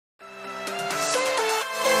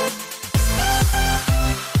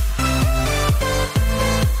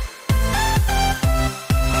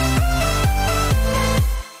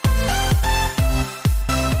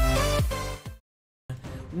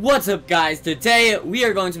What's up, guys? Today we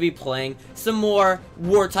are going to be playing some more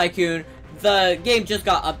War Tycoon. The game just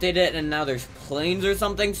got updated and now there's planes or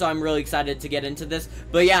something, so I'm really excited to get into this.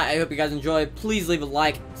 But yeah, I hope you guys enjoy. Please leave a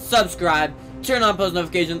like, subscribe, turn on post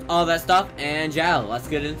notifications, all that stuff, and yeah, let's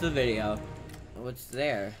get into the video. What's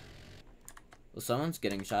there? Well, someone's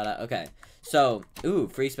getting shot at. Okay, so, ooh,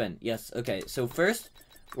 free spin. Yes, okay, so first,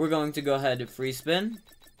 we're going to go ahead and free spin.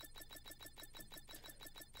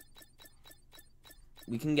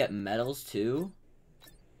 We can get medals too.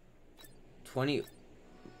 20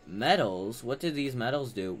 medals? What did these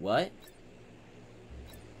medals do? What?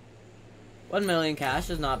 1 million cash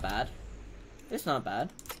is not bad. It's not bad.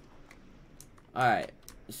 Alright,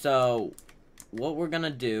 so what we're gonna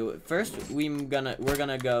do first, we're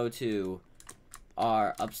gonna go to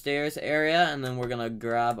our upstairs area, and then we're gonna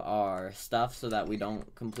grab our stuff so that we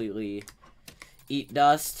don't completely eat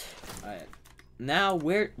dust. Alright. Now,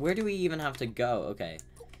 where do we even have to go? Okay,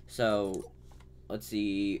 so, let's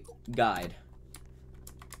see, guide.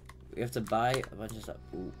 We have to buy a bunch of stuff.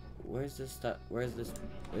 Ooh, where's this stuff? Where's this?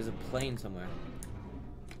 There's a plane somewhere.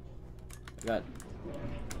 I got...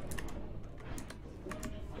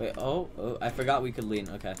 Wait, oh, I forgot we could lean,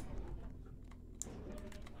 okay.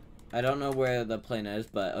 I don't know where the plane is,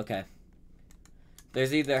 but okay.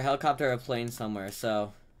 There's either a helicopter or a plane somewhere,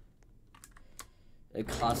 so... It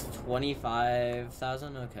costs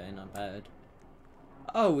 25,000. Okay, not bad.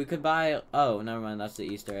 Oh, we could buy. Oh, never mind. That's the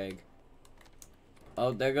Easter egg.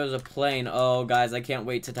 Oh, there goes a plane. Oh, guys, I can't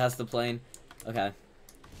wait to test the plane. Okay,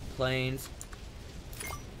 planes.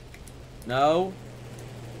 No,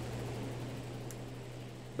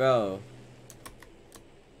 bro.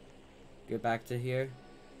 Get back to here.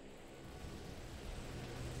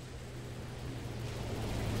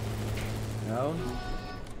 No.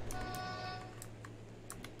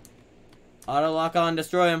 Auto lock on,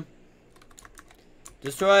 destroy him.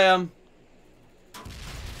 Destroy him.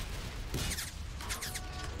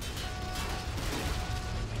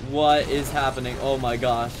 What is happening? Oh my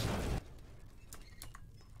gosh.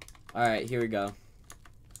 Alright, here we go.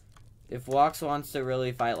 If Wox wants to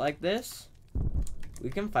really fight like this, we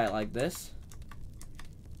can fight like this.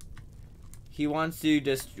 He wants to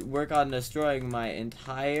just work on destroying my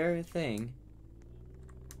entire thing.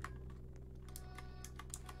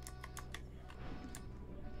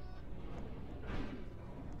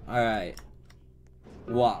 Alright.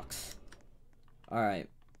 Wox. Alright.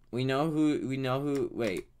 We know who,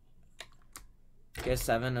 wait. He has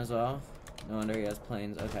 7 as well? No wonder he has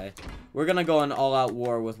planes, okay. We're gonna go on all-out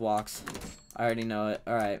war with Wox. I already know it.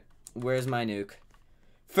 Alright. Where's my nuke?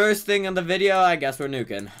 First thing in the video, I guess we're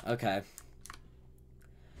nuking. Okay.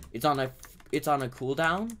 It's on a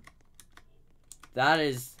cooldown? That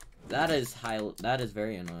is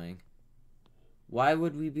very annoying. Why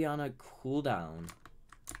would we be on a cooldown?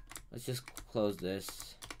 Let's just close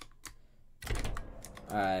this.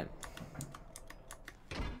 Alright.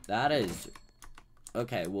 That is...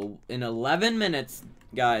 Okay, well, in 11 minutes,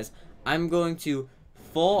 guys, I'm going to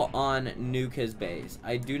full-on nuke his base.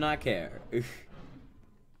 I do not care.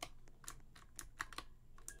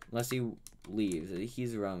 Unless he leaves.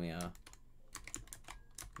 He's Romeo.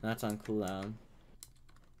 That's on cooldown.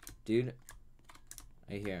 Dude,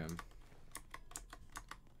 I hear him.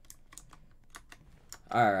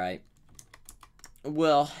 Alright.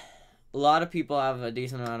 Well, a lot of people have a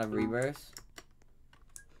decent amount of rebirths.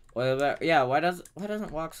 Oil barrel. Yeah, why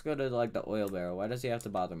doesn't Wox go to like the oil barrel? Why does he have to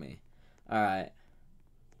bother me? Alright.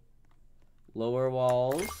 Lower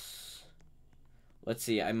walls. Let's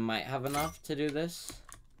see, I might have enough to do this.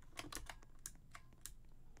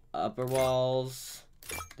 Upper walls.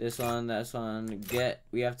 This one, this one.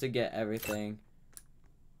 We have to get everything.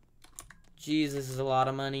 Jeez, this is a lot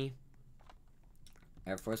of money.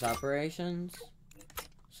 Air Force operations.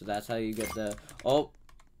 So that's how you get the... Oh!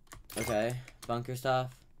 Okay. Bunker stuff.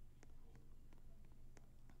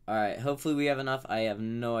 Alright, hopefully we have enough. I have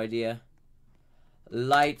no idea.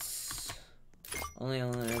 Lights. Only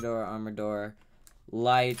armor door.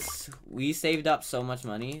 Lights. We saved up so much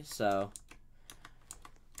money, so...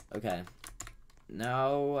 Okay.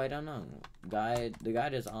 Now, I don't know. Guide. The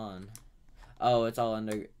guide is on. Oh, it's all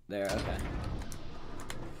under there. Okay.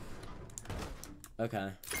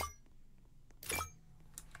 Okay.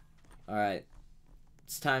 Alright.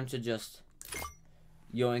 It's time to just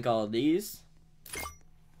yoink all of these.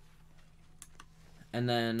 And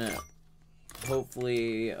then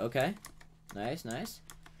hopefully, okay. Nice, nice.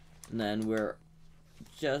 And then we're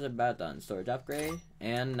just about done. Storage upgrade.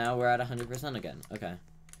 And now we're at 100% again. Okay.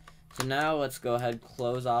 So now let's go ahead,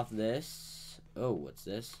 close off this. Oh, what's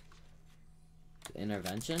this?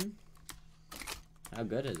 Intervention? How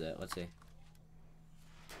good is it? Let's see.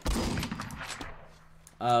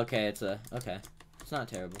 Okay, it's not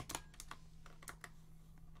terrible.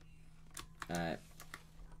 Alright.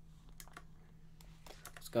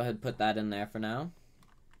 Let's go ahead and put that in there for now.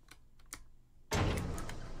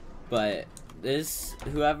 But this,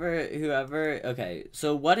 whoever, okay,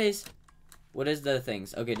 so what is the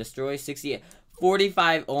things? Okay, destroy 68,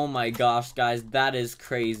 45, oh my gosh, guys, that is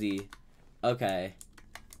crazy. Okay.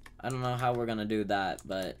 I don't know how we're gonna do that,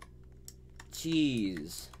 but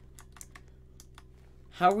jeez.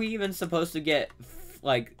 How are we even supposed to get,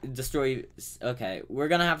 like, destroy? Okay, we're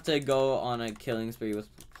gonna have to go on a killing spree with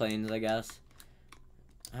planes, I guess.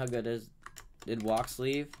 How good did Walks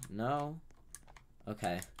leave? No.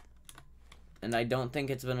 Okay. And I don't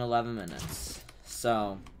think it's been 11 minutes.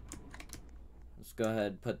 So, let's go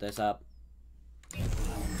ahead and put this up.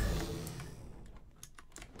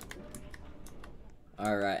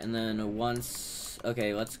 Alright, and then once,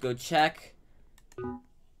 okay, let's go check.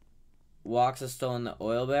 Walks has stolen the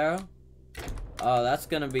oil barrel. Oh, that's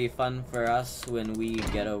gonna be fun for us when we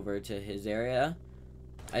get over to his area.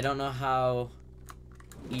 I don't know how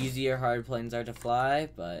easy or hard planes are to fly,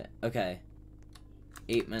 but okay.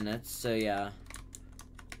 8 minutes, so yeah.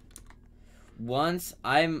 Once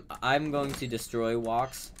I'm going to destroy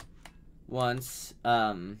Walks. Once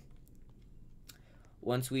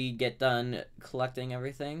we get done collecting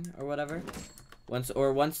everything or whatever. Once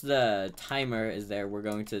the timer is there, we're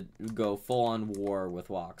going to go full on war with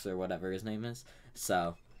Walks or whatever his name is.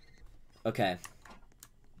 So, okay.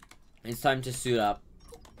 It's time to suit up.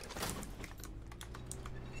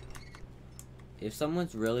 If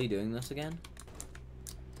someone's really doing this again.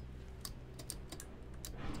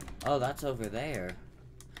 Oh, that's over there.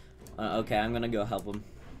 Okay, I'm gonna go help him.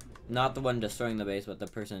 Not the one destroying the base, but the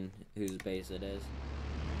person whose base it is.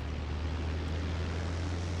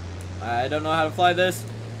 I don't know how to fly this.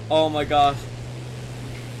 Oh my gosh.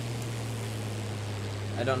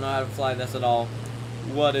 I don't know how to fly this at all.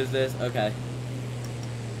 What is this? Okay.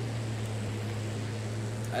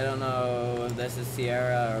 I don't know if this is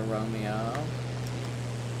Sierra or Romeo.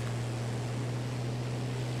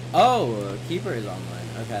 Oh, Keeper is online.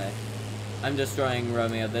 Okay. I'm destroying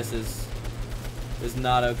Romeo. This is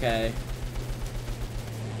not okay.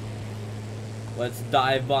 Let's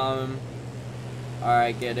dive bomb him.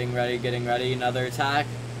 Alright, getting ready. Another attack.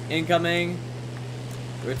 Incoming.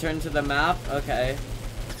 Return to the map. Okay.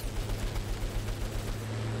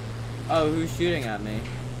 Oh, who's shooting at me?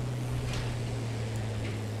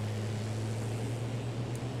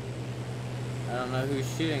 I don't know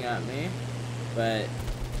who's shooting at me, but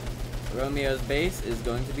Romeo's base is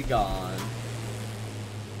going to be gone.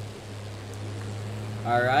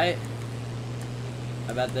 Alright.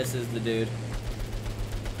 I bet this is the dude.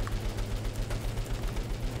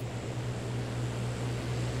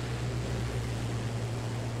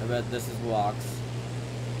 I bet this is Walks.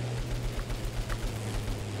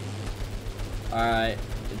 Alright.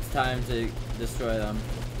 It's time to destroy them.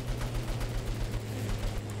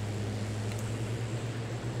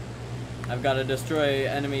 I've got to destroy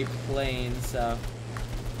enemy planes, so.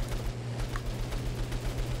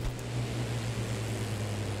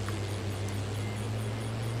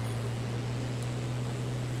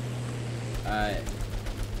 Alright.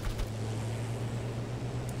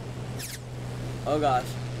 Oh gosh.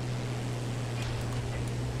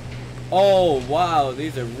 Oh wow,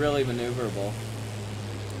 these are really maneuverable.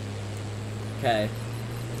 Okay.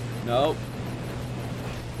 Nope.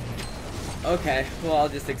 Okay, well I'll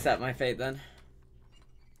just accept my fate then.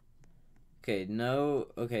 Okay, no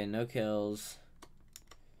kills.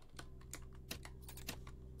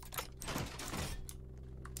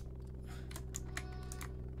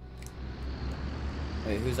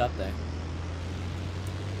 Wait, who's up there?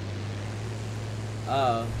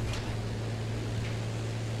 Oh.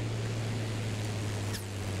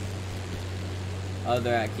 Oh,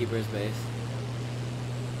 they're at Keeper's base.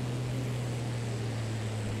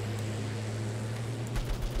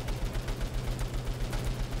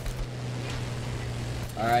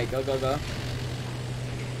 Alright, go, go, go.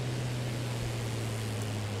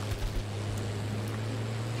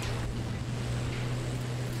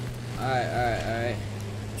 Alright.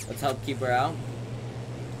 Let's help Keeper out.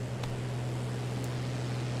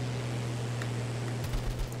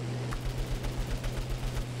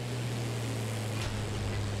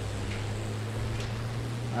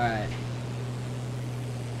 Alright.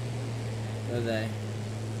 Where are they?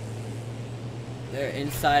 They're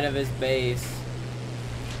inside of his base.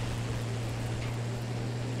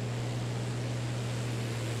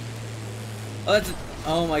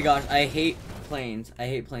 Oh my gosh, I hate planes. I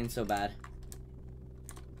hate planes so bad.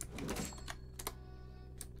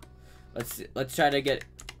 Let's try to get.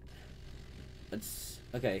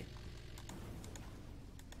 Okay.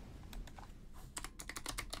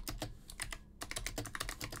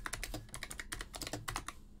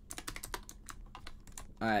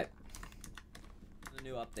 Alright. The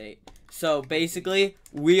new update. So basically,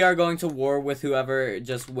 we are going to war with whoever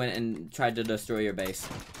just went and tried to destroy your base.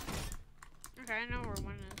 Okay, I know where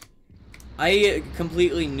one is. I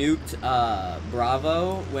completely nuked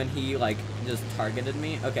Bravo when he like just targeted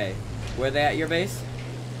me. Okay, were they at your base?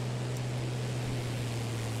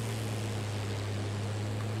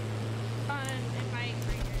 In my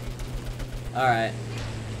green. All right.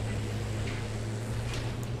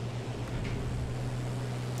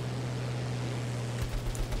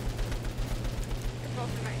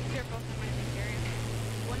 They're both in my big area.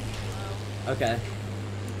 One's low. Okay.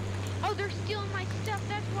 Oh, they're stealing my stuff.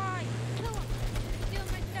 That's why. Kill them. They're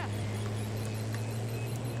stealing my stuff.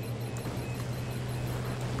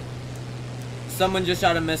 Someone just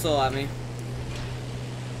shot a missile at me.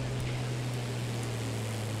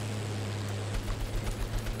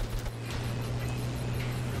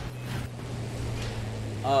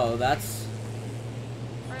 Oh, that's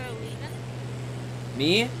Are they leaving?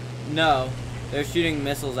 me? No, they're shooting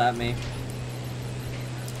missiles at me.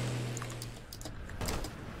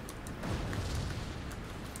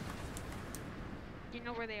 Do you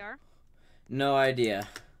know where they are? No idea.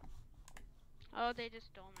 Oh, they just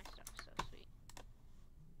stole my stuff. So sweet.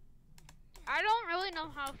 I don't really know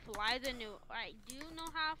how to fly the new. I do know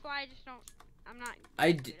how to fly. I just don't. I'm not.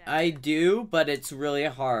 I do, but it's really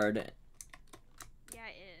hard. Yeah,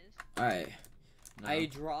 it is. All right. No. I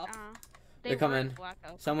dropped. They're coming.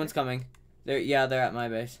 Someone's coming. They're at my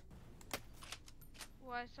base.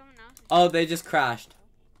 What? Someone else? Oh, they just crashed.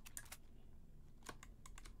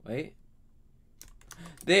 Wait.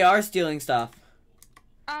 They are stealing stuff.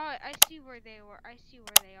 Oh, I see where they were. I see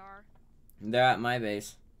where they are. They're at my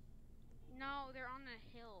base. No, they're on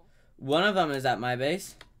the hill. One of them is at my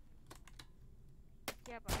base.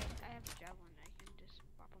 Yeah, but I have a javelin I can just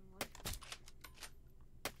pop them with.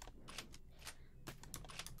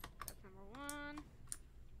 That's number one.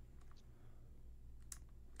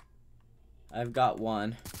 I've got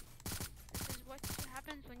one. This is what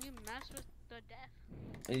happens when you mess with the death.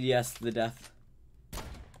 Yes, the death.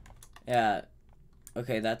 Yeah.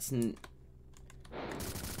 Okay, that's See,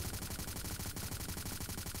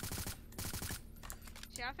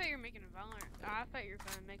 I thought you were making a Valorant. I thought you were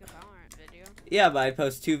gonna make a Valorant video. yeah, but I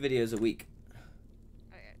post 2 videos a week. Oh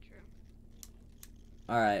yeah, true.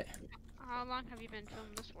 All right. How long have you been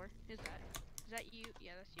filming this for? Is that you?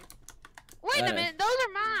 Yeah, that's you. Wait a minute, those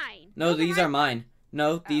are mine. No, these are mine.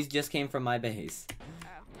 No, Oh. these just came from my base.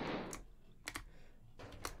 Oh.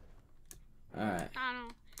 All right. I don't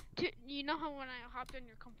know. You know how when I hopped on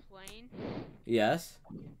your complaint? Yes.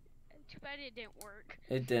 Too bad it didn't work.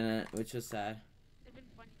 It didn't, which was sad. It'd been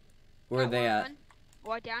funny. Where are they at? One.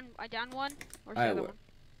 Oh, I down one. Where's All right, the other one?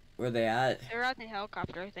 where are they at? They're at the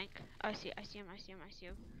helicopter, I think. I see him.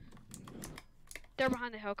 They're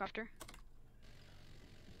behind the helicopter.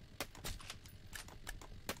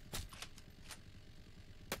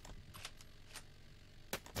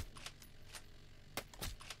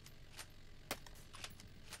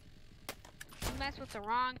 You mess with the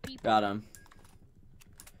wrong people. Got him.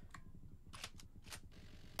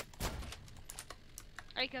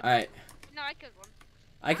 I killed All right. one. No, I killed one.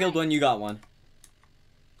 I killed one. You got one.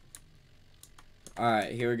 All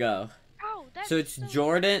right, here we go. Oh, that's So it's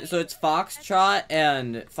Jordan. So it's Foxtrot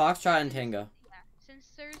and Tango. Yeah. Since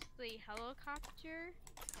there's the helicopter,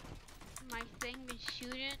 my thing is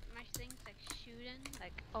shooting. My thing's like shooting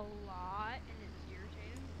like a lot, and it's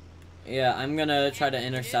irritating. Yeah, I'm gonna try to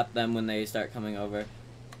intercept them when they start coming over.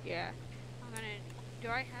 Yeah. I'm gonna. Do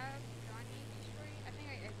I need to destroy? I think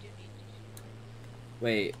I do need to destroy.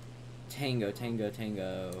 Wait, Tango.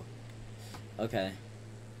 Okay.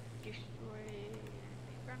 Destroy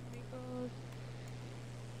friendly goals.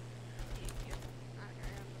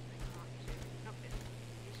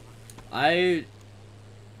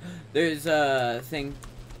 There's a thing.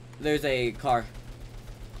 There's a car.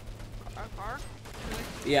 A car? Really?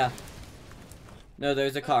 Yeah. No,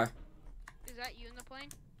 there's a car. Is that you in the plane?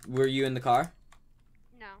 Were you in the car?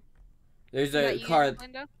 No. There's Is that a you car. in the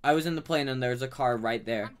plane, though? I was in the plane and there's a car right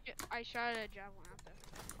there. I shot a javelin at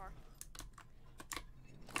the car.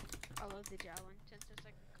 I love the javelin since it's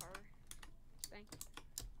like a car thing.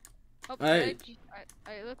 Oh,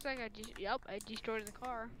 it looks like I destroyed the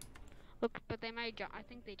car. Look, but they might jump. I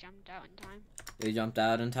think they jumped out in time. They jumped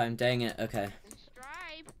out in time. Dang it. Okay.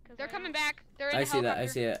 Stripe. They're coming back. They're in I the see that.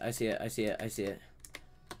 helicopter. I see it.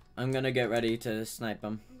 I'm gonna get ready to snipe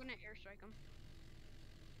them. I'm gonna airstrike them.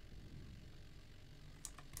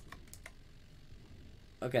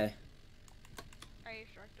 Okay. I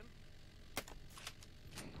extract them.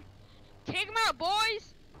 Take them out,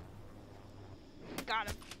 boys! Got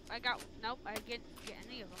him. I got. Nope, I didn't get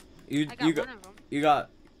any of them. I got one of them.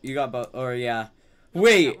 You got both. Or yeah. Nope,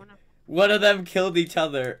 Wait. One of them killed each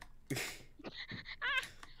other.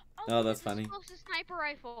 Oh, that's funny. It's a sniper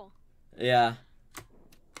rifle. Yeah.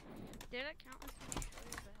 Did it count as the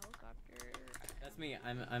helicopter? That's me.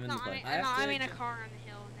 I'm in No, the plane. I mean a car on the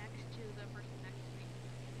hill next to the person next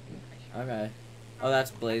to me. Okay. Oh,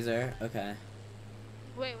 that's Blazer. Okay.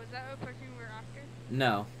 Wait, was that the person we were after?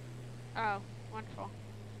 No. Oh, wonderful.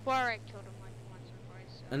 Well, I killed him like once or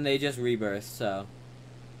twice. So. And they just rebirthed, so.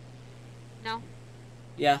 No.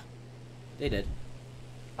 Yeah. They did.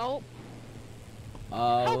 Oh.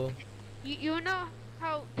 Oh. You know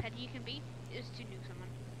how petty you can be? Is to nuke someone.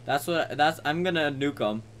 I'm gonna nuke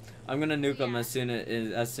them. I'm gonna nuke them as soon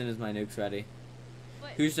as my nuke's ready.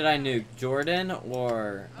 But, Who should I nuke? Jordan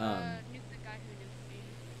or nuke the guy who nuked me.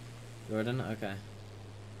 Jordan? Okay.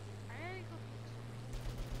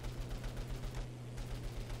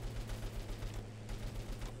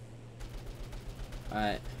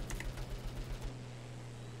 Alright.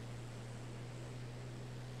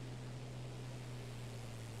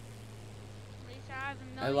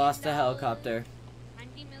 I lost a helicopter.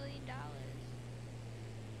 $90 million.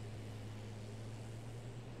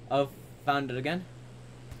 Oh, found it again.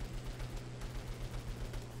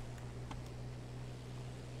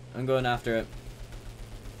 I'm going after it.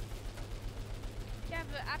 Yeah,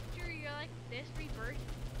 but after you're like this rebirth,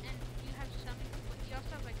 and you have so many, you also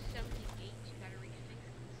have like so many gates you gotta refix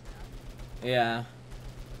and stuff. Yeah.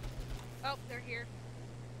 Oh, they're here.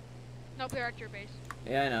 Nope, they're at your base.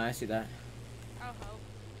 Yeah, I know. I see that. I'll help.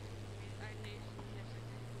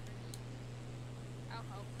 I'll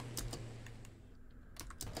help.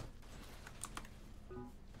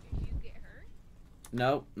 Did you get hurt?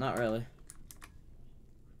 Nope, not really.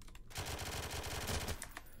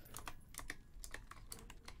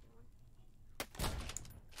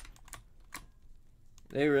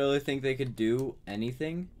 They really think they could do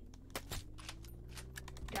anything?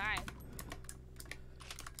 Die.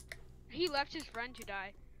 He left his friend to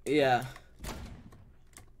die. Yeah.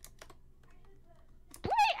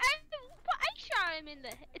 I shot him in the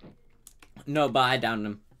head. No, but I downed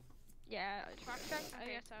him. Yeah, truck. I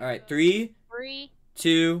guess All right, 3,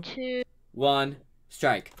 2, 2, 1,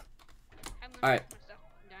 strike. All right.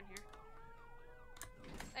 Down here.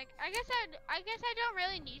 Like, I guess I don't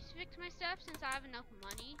really need to fix my stuff since I have enough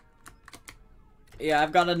money. Yeah,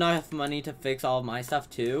 I've got enough money to fix all of my stuff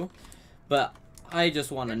too, but I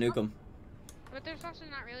just want to nuke them. But there's also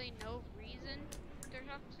not really no reason. There's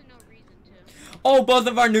also no reason to. Oh, both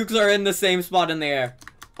of our nukes are in the same spot in the air.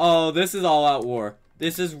 Oh, this is all out war.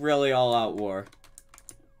 This is really all out war.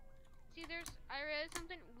 See, I realized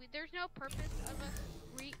something. There's no purpose of us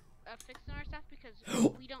fixing our stuff because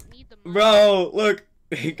we don't need the money. Bro, look,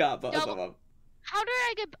 he got both of them. How did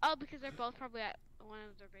I get? Oh, because they're both probably at one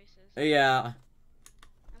of their bases. Yeah.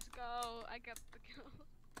 Let's go. I got the kill.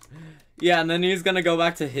 Yeah, and then he's gonna go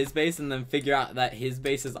back to his base and then figure out that his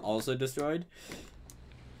base is also destroyed.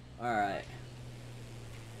 Alright.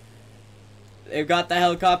 They've got the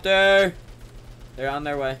helicopter! They're on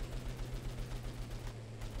their way.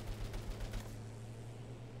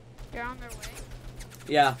 They're on their way?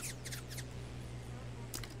 Yeah. And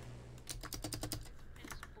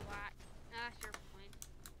it's black. That's your point.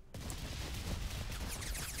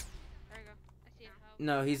 There you go. I see him.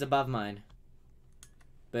 No, he's above mine.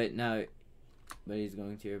 But he's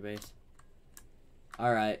going to your base.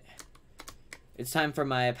 Alright. It's time for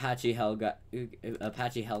my Apache helicopter.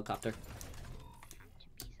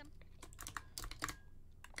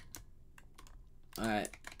 Alright,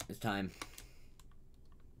 it's time.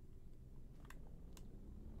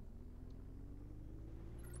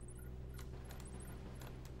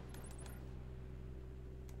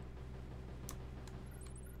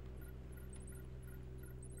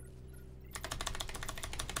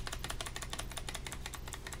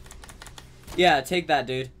 Yeah, take that,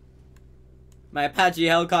 dude. My Apache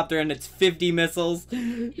helicopter and its 50 missiles.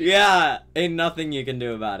 Yeah, ain't nothing you can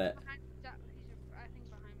do about it. I think behind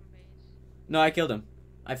my base. No, I killed him.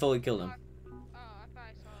 I fully killed him. Oh, I thought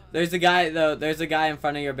I saw it. There's a guy, though. There's a guy in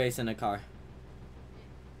front of your base in a car.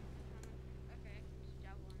 Okay, just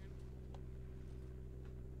javelin him.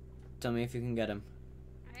 Tell me if you can get him.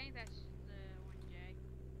 I think that's the one Jag.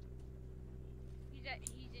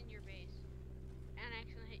 He's in your base. And I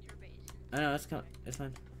accidentally hit your base. I know, it's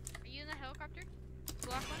fine. Are you in the helicopter?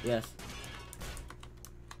 Black one? Yes.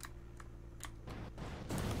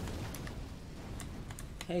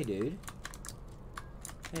 Hey, dude.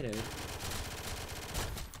 Hey, dude.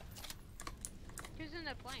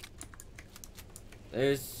 the plane?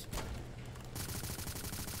 There's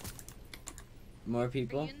more Are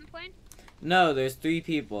people. you in the plane? No, there's 3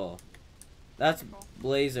 people. That's Wonderful.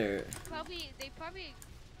 Blazer. They probably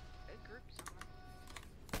group someone.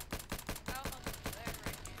 I don't know if it's there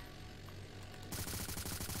right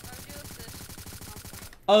now. I'll do with this.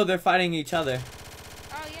 Oh, they're fighting each other.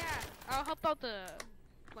 Oh yeah, I'll help out the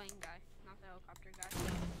plane guy, not the helicopter guy.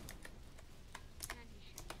 And he's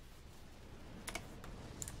shooting.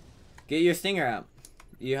 Get your stinger out.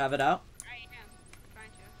 You have it out? I am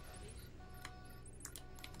trying to, at least.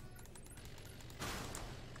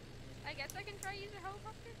 I guess I can try to use a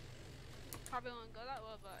helicopter. Probably won't go that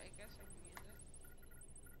well, but I guess I can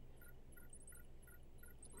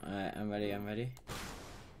use it. Alright, I'm ready, I'm ready.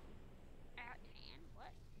 At hand,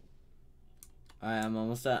 what? Alright, I'm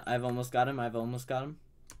almost done. I've almost got him, I'm gonna jump in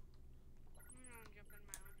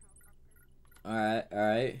my own helicopter.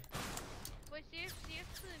 Alright. Wait, see if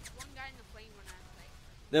the one guy in the plane when I like.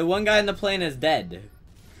 The one guy in the plane is dead. I don't get it.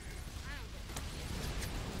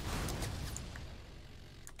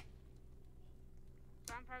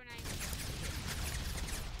 So I'm probably not even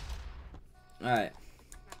Alright. my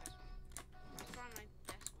best one. That's probably my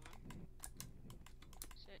best one.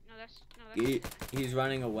 Shit. No, that's He's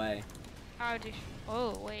running away. How do you...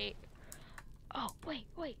 Oh, wait. Oh, wait.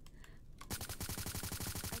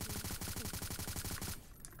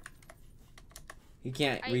 He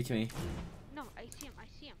can't reach me. No, I see him.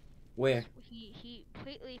 Where? He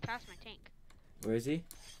completely passed my tank. Where is he?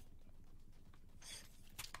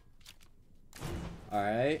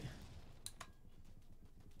 Alright.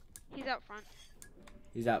 He's out front.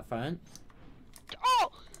 He's out front.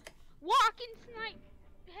 Oh! Walking snipe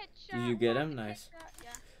headshot. Did you get him? walking Nice. headshot,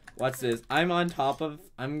 yeah. Watch this. I'm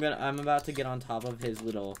about to get on top of his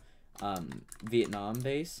little Vietnam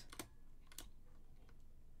base.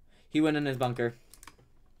 He went in his bunker.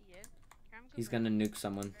 He is. He's gonna nuke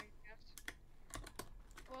someone.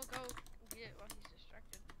 We'll go get it while he's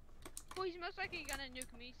distracted. Well, he's most likely gonna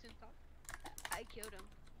nuke me since I killed him.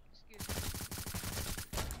 Excuse me.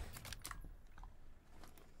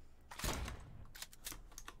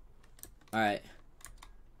 Alright.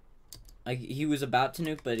 Like, he was about to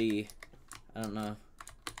nuke, but I don't know.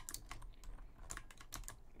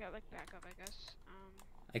 Got like backup, I guess.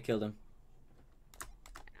 I killed him. I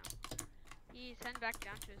know. He's heading back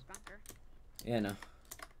down to his bunker. Yeah, no.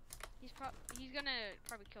 He's gonna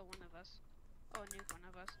probably kill one of us. Oh, nuke one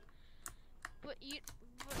of us. But if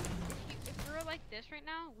we're like this right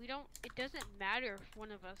now, it doesn't matter if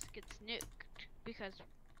one of us gets nuked because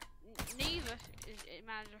neither it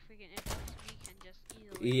matters if we get nuked because we can just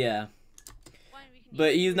easily. Yeah. We can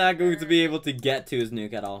But he's not going to be return. able to get to his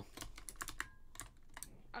nuke at all.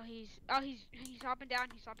 He's hopping down.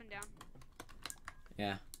 He's hopping down.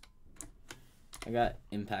 Yeah. I got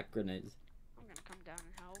impact grenades. I'm gonna come down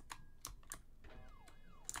and help.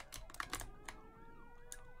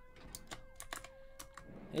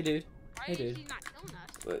 Hey, dude. Why Hey, is dude. he not killing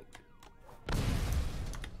us? What?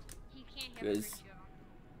 He can't have a Guys. free kill.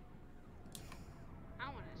 I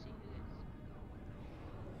want to see who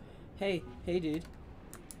it is. Hey, dude.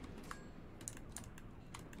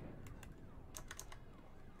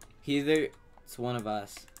 It's one of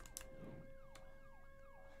us.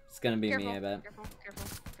 It's gonna be me, I bet. Careful.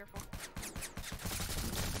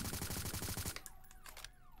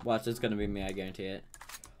 Watch, it's gonna be me, I guarantee it.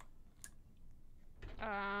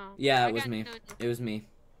 I Yeah, it was got me. no- It was me.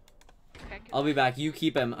 Okay, I'll be back. You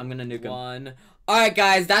keep him. I'm gonna nuke him. Alright,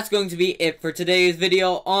 guys, that's going to be it for today's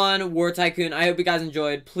video on War Tycoon. I hope you guys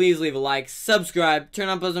enjoyed. Please leave a like, subscribe, turn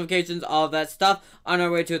on post notifications, all of that stuff. On our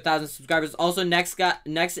way to 1,000 subscribers. Also, next time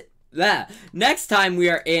we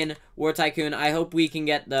are in War Tycoon, I hope we can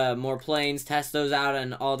get the more planes, test those out,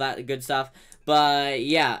 and all that good stuff. But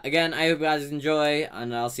yeah, again, I hope you guys enjoy,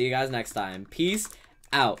 and I'll see you guys next time. Peace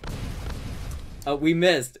out. Oh, we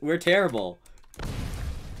missed. We're terrible.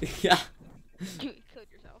 Yeah. You killed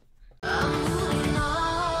yourself.